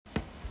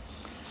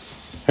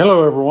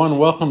Hello, everyone.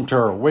 Welcome to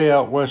our Way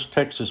Out West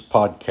Texas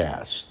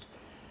podcast.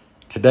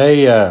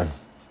 Today, I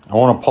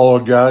want to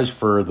apologize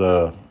for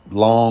the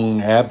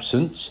long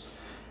absence.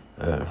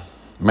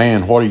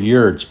 Man, what a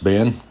year it's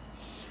been.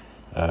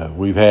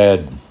 We've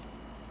had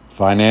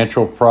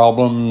financial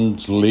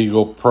problems,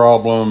 legal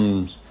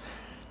problems,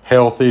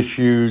 health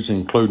issues,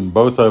 including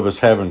both of us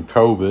having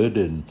COVID.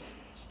 And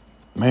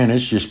man,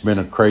 it's just been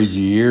a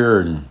crazy year.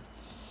 And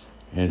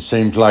it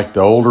seems like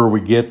the older we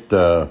get,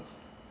 the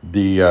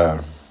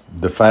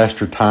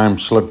faster time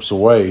slips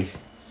away.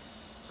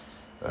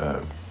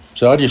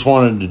 So I just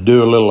wanted to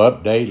do a little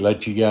update,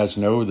 let you guys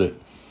know that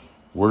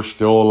we're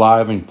still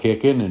alive and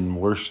kicking, and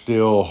we're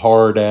still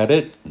hard at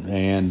it.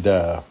 And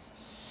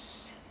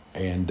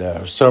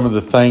some of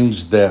the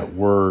things that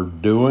we're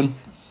doing.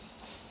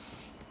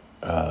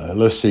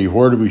 Let's see,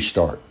 where do we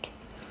start?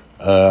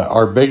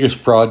 Our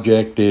biggest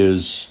project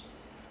is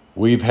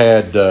we've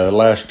had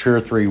last 2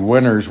 or 3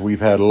 winters. We've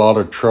had a lot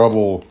of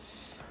trouble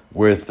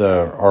with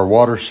our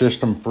water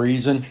system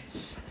freezing,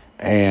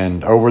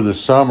 and over the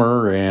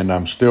summer, and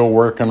I'm still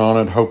working on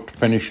it, hope to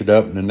finish it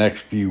up in the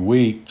next few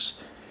weeks.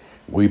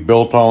 We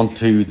built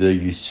onto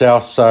the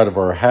south side of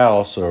our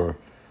house, or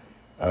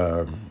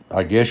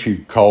I guess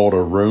you'd call it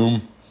a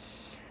room,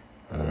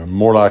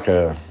 more like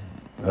a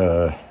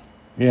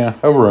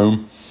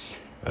room,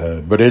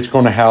 but it's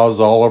going to house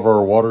all of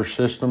our water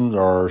systems.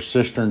 Our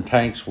cistern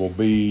tanks will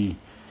be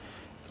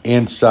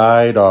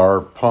inside,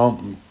 our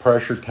pump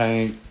pressure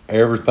tank,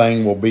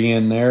 everything will be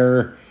in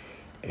there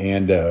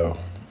and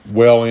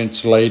well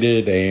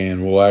insulated,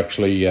 and we'll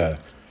actually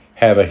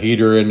have a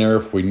heater in there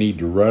if we need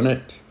to run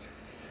it.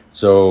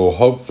 So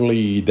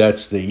hopefully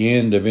that's the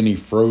end of any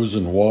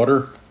frozen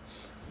water.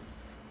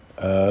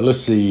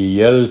 Let's see,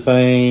 the other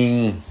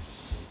thing,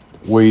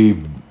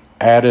 we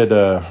added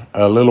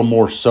a little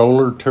more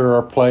solar to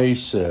our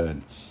place,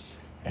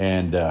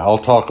 and I'll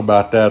talk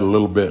about that a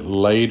little bit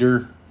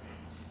later.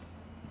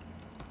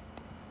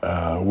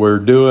 We're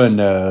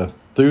doing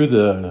through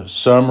the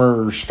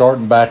summer,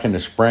 starting back in the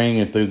spring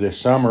and through the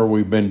summer,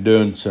 we've been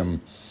doing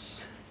some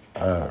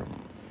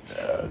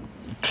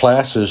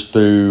classes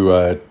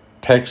through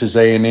Texas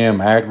A&M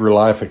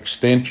AgriLife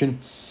Extension,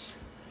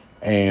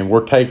 and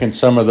we're taking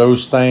some of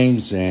those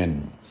things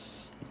and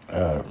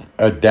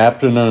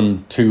adapting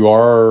them to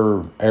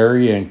our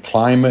area and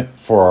climate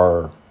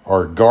for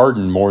our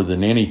garden more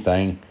than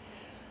anything.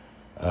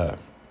 About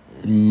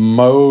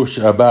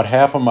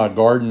half of my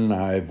garden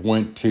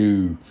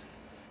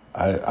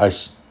I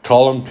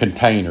call them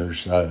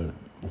containers.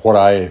 What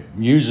I'm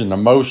using the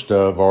most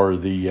of are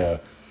the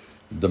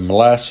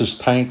molasses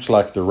tanks,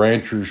 like the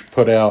ranchers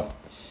put out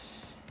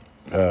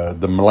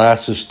the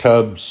molasses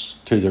tubs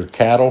to their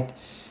cattle.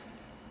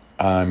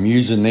 I'm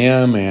using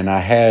them, and I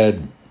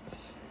had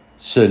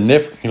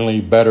significantly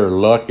better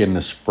luck in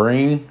the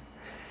spring,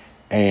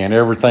 and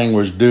everything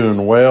was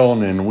doing well.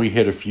 And then we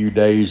hit a few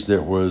days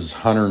that was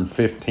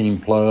 115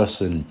 plus,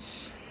 and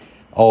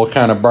all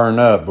kind of burned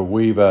up. But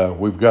we've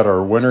got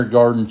our winter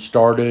garden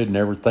started, and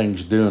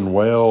everything's doing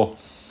well.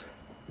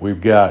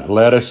 We've got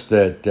lettuce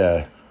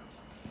that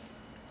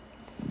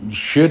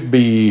should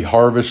be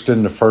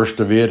harvesting the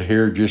first of it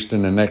here just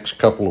in the next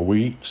couple of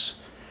weeks.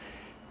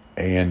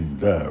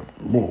 And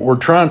we're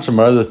trying some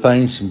other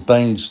things, some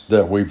things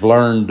that we've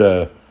learned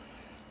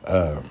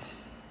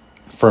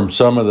from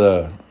some of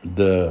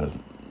the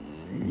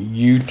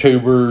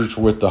YouTubers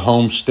with the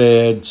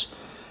homesteads.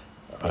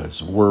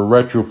 So we're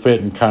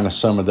retrofitting kind of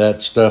some of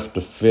that stuff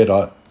to fit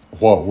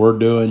what we're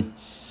doing.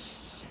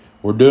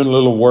 We're doing a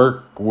little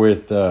work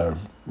with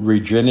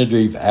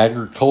regenerative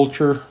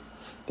agriculture.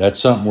 That's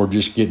something we're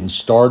just getting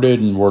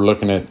started, and we're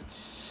looking at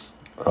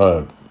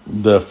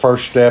the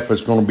first step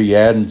is going to be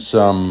adding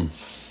some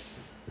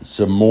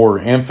more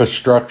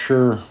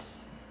infrastructure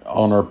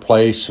on our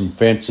place, some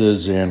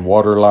fences and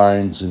water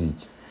lines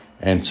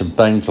and some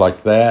things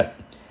like that.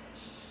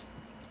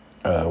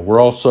 We're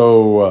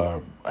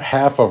also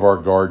half of our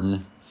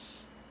garden,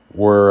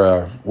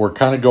 we're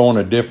kind of going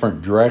a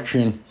different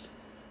direction.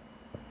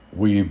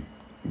 We've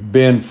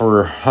been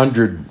for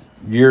 100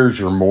 years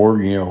or more,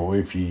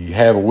 if you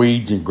have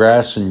weeds and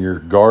grass in your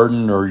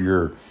garden or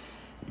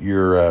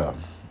your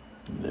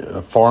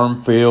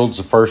farm fields,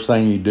 the first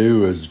thing you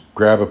do is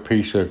grab a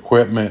piece of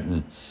equipment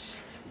and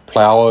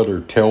plow it or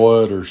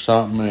till it or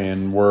something.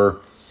 And we're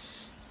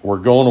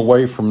going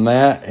away from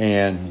that,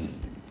 and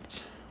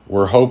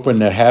we're hoping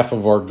that half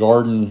of our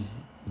garden,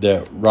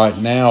 that right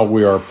now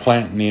we are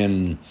planting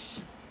in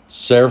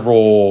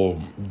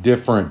several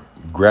different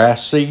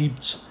grass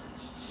seeds,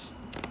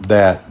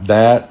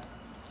 that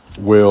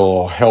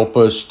will help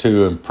us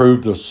to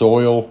improve the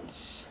soil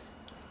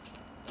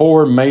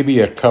for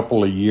maybe a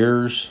couple of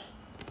years,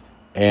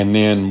 and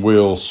then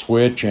we'll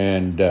switch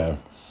and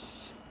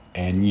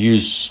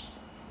use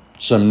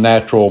some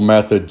natural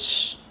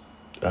methods,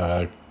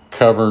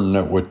 covering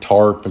it with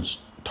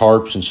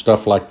tarps and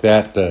stuff like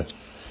that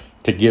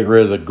to get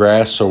rid of the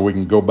grass, so we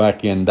can go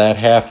back in that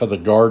half of the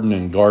garden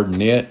and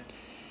garden it.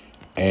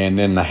 And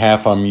then the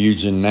half I'm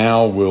using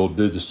now, we'll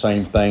do the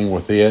same thing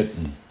with it.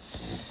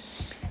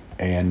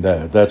 And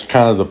that's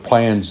kind of the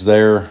plans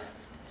there.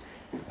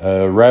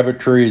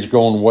 Rabbitry is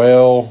going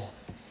well.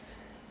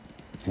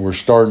 We're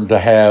starting to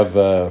have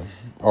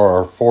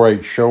our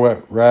 4-H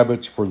show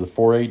rabbits for the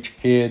 4-H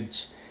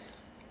kids,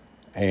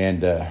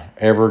 and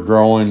ever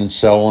growing and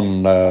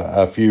selling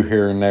a few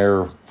here and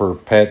there for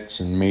pets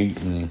and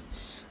meat and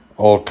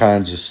all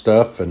kinds of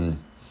stuff. And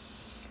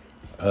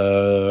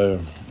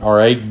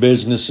our egg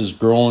business is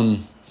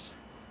growing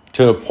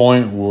to a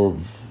point where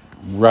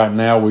right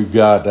now we've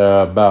got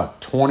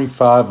about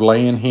 25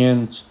 laying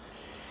hens,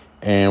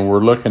 and we're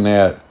looking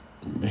at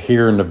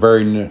here in the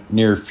very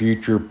near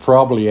future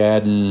probably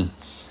adding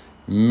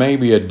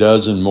maybe a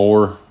dozen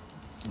more.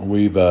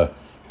 We've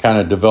kind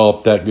of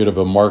developed that good of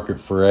a market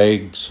for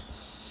eggs.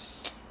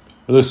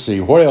 Let's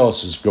see what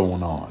else is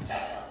going on.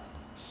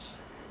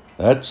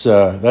 That's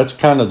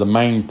kind of the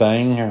main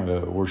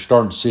thing. We're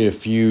starting to see a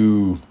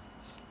few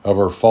of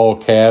our fall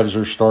calves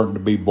are starting to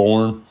be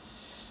born,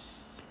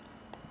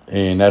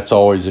 and that's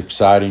always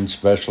exciting,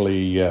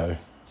 especially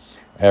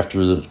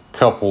after the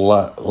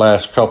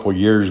last couple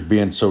years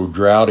being so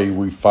droughty.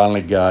 We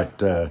finally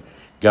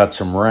got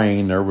some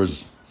rain. There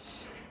was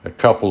a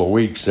couple of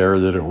weeks there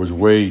that it was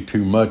way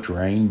too much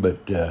rain,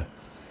 but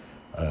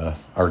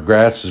our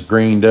grass is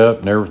greened up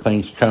and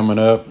everything's coming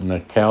up, and the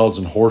cows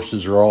and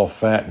horses are all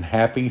fat and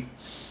happy.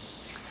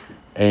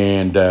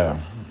 And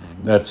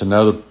that's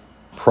another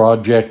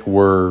project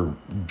we're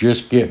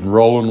just getting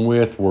rolling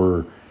with.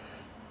 We're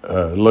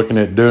looking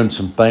at doing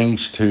some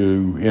things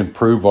to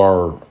improve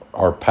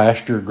our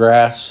pasture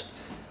grass,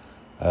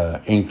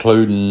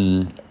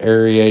 including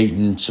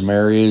aerating some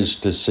areas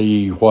to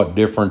see what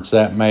difference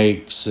that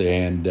makes,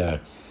 and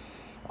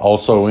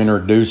also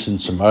introducing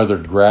some other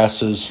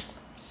grasses.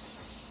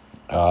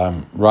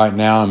 Right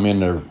now I'm in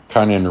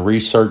the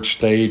research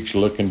stage,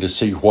 looking to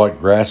see what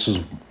grasses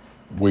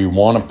we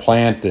want to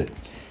plant that,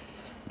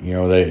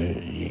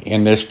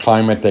 in this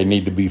climate they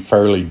need to be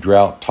fairly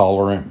drought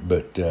tolerant,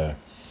 but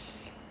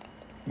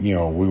we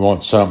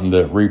want something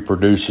that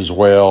reproduces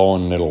well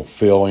and it'll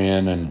fill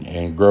in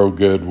and grow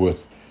good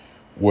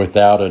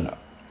without an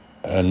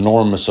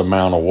enormous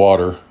amount of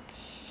water.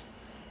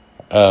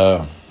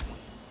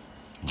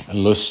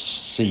 Let's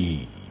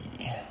see.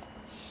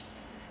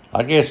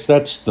 I guess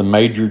that's the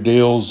major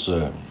deals.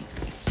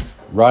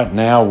 Right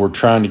now we're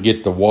trying to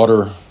get the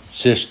water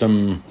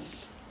system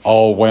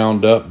all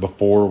wound up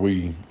before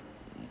we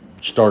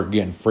start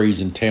getting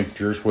freezing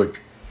temperatures, which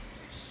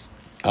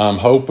I'm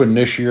hoping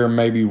this year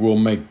maybe we'll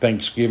make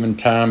Thanksgiving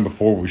time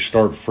before we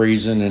start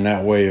freezing, and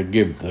that way it'll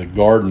give the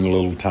garden a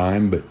little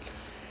time. But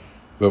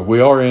we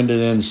are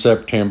in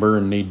September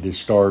and need to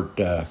start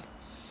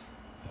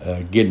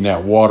getting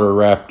that water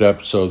wrapped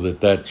up so that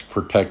that's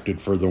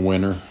protected for the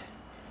winter.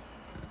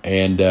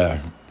 And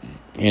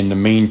in the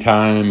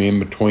meantime, in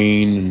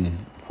between,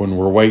 and when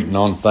we're waiting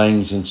on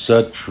things and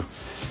such,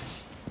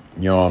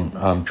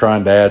 I'm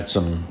trying to add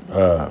some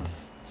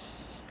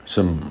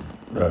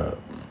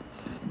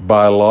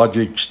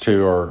biologics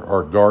to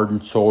our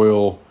garden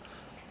soil.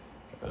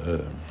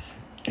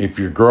 If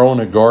you're growing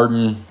a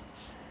garden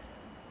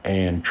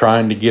and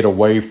trying to get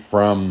away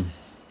from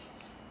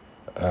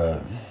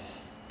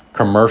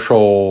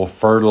commercial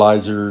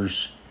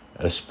fertilizers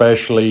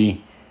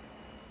especially,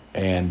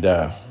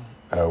 and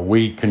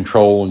weed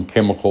control and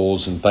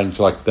chemicals and things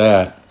like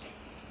that,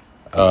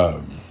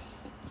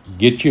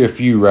 get you a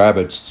few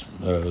rabbits.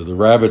 The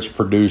rabbits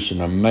produce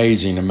an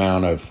amazing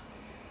amount of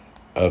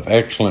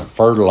excellent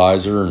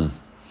fertilizer, and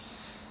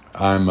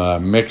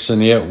I'm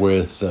mixing it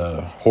with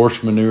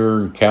horse manure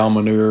and cow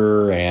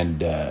manure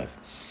and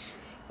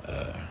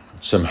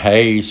some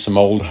hay, some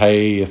old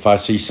hay. If I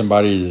see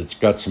somebody that's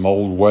got some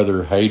old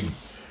weather hay,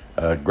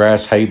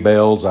 grass hay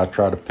bales, I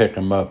try to pick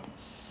them up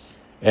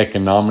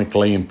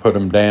economically and put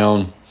them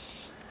down,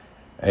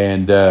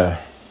 and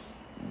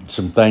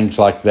some things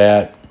like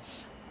that.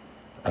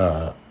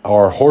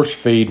 Our horse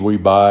feed we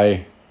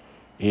buy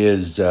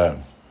is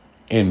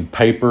in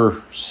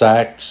paper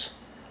sacks,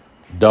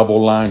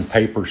 double-lined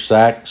paper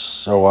sacks.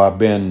 So I've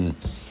been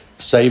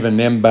saving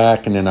them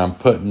back, and then I'm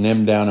putting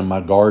them down in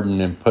my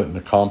garden and putting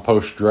the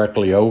compost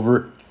directly over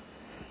it.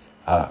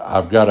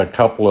 I've got a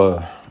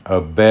couple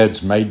of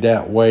beds made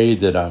that way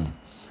that I'm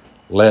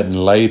letting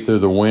lay through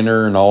the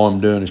winter, and all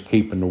I'm doing is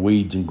keeping the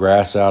weeds and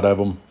grass out of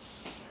them.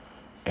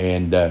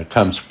 And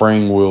come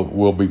spring,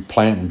 we'll be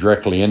planting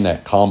directly in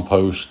that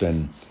compost,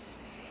 and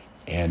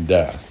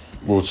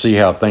we'll see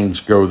how things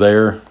go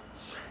there.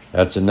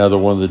 That's another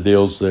one of the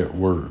deals that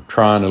we're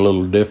trying a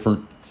little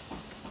different.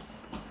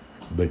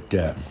 But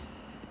the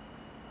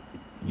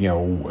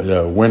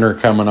winter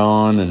coming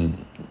on,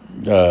 and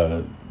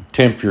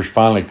temperatures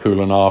finally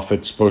cooling off.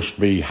 It's supposed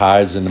to be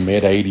highs in the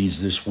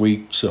mid-80s this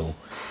week, so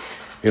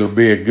it'll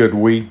be a good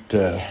week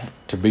to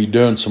be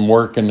doing some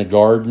work in the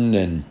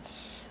garden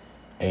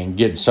and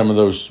getting some of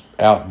those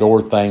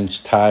outdoor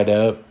things tied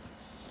up.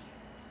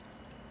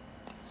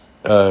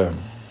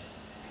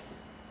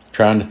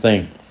 Trying to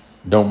think.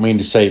 Don't mean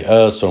to say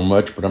so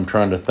much, but I'm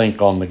trying to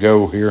think on the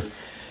go here.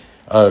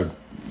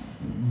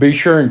 Be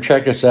sure and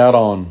check us out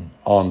on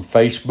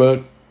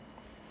Facebook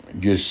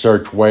Just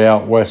search Way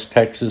Out West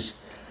Texas.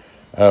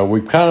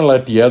 We've kind of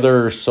let the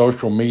other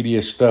social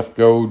media stuff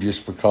go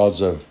just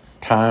because of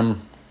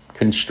time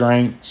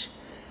constraints.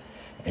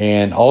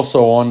 And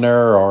also on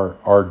there,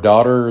 our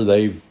daughter,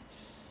 they've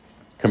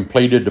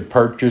completed the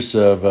purchase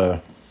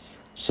of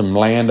some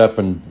land up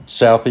in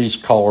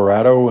southeast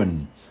Colorado,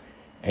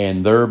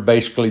 and they're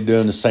basically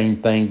doing the same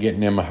thing,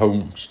 getting them a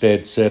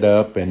homestead set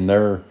up,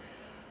 and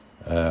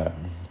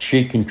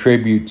she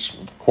contributes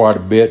quite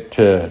a bit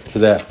to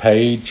that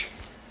page.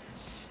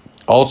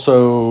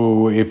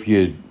 Also, if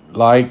you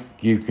like,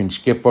 you can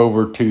skip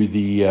over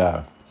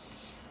to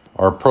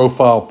our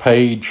profile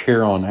page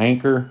here on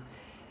Anchor,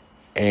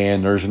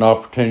 and there's an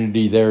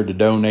opportunity there to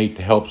donate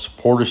to help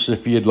support us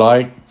if you'd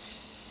like.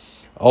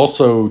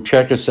 Also,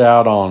 check us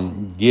out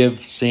on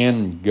Give,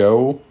 Send,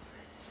 Go.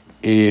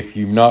 If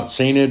you've not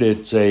seen it,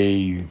 it's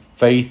a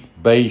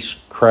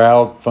faith-based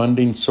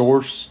crowdfunding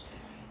source.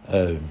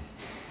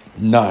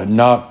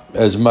 Not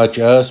as much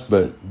us,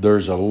 but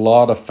there's a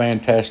lot of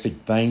fantastic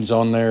things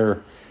on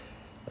there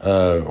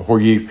where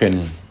you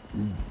can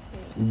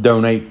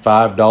donate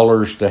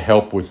 $5 to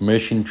help with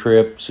mission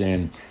trips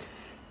and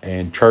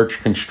church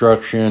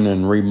construction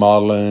and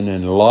remodeling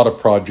and a lot of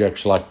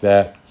projects like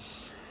that.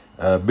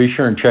 Be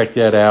sure and check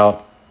that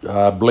out.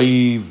 I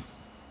believe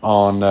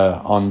on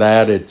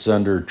that it's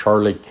under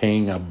Charlie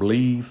King, I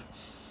believe.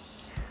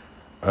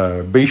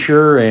 Be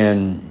sure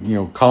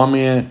and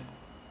comment,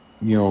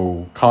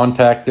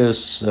 contact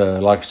us.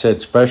 Like I said,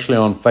 especially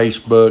on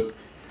Facebook.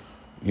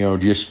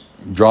 Just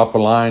drop a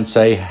line,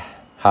 say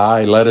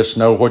hi, let us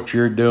know what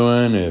you're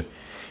doing.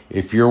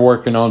 If you're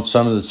working on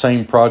some of the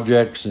same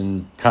projects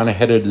and kind of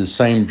headed the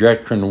same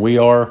direction we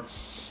are,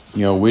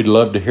 we'd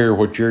love to hear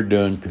what you're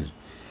doing, because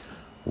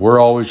we're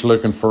always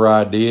looking for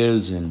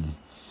ideas. And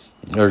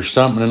there's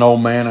something an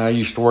old man I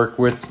used to work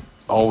with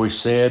always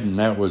said, and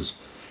that was,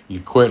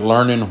 you quit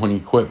learning when you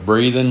quit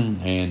breathing.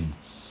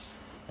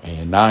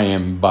 And I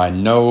am by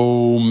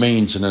no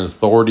means an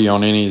authority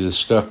on any of the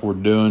stuff we're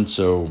doing.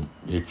 So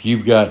if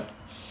you've got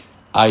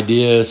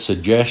ideas,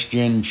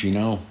 suggestions,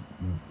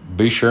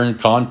 be sure and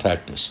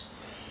contact us.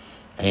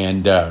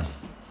 And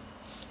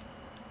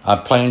I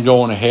plan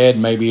going ahead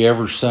maybe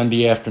every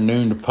Sunday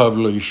afternoon to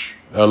publish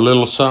a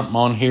little something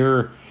on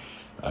here.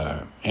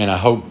 And I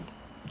hope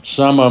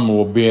some of them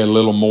will be a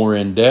little more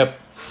in depth.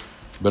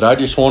 But I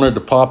just wanted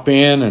to pop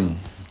in and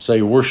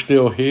say we're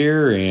still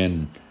here,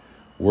 and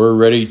we're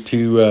ready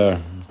to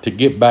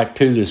get back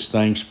to this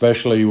thing,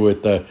 especially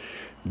with the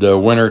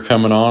winter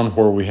coming on,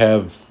 where we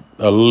have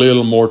a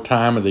little more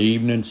time of the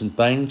evenings and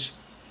things.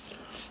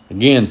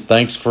 Again,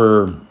 thanks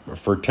for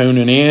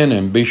tuning in,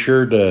 and be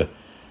sure to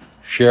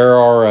share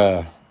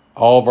all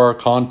of our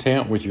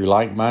content with your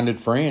like-minded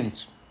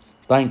friends.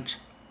 Thanks.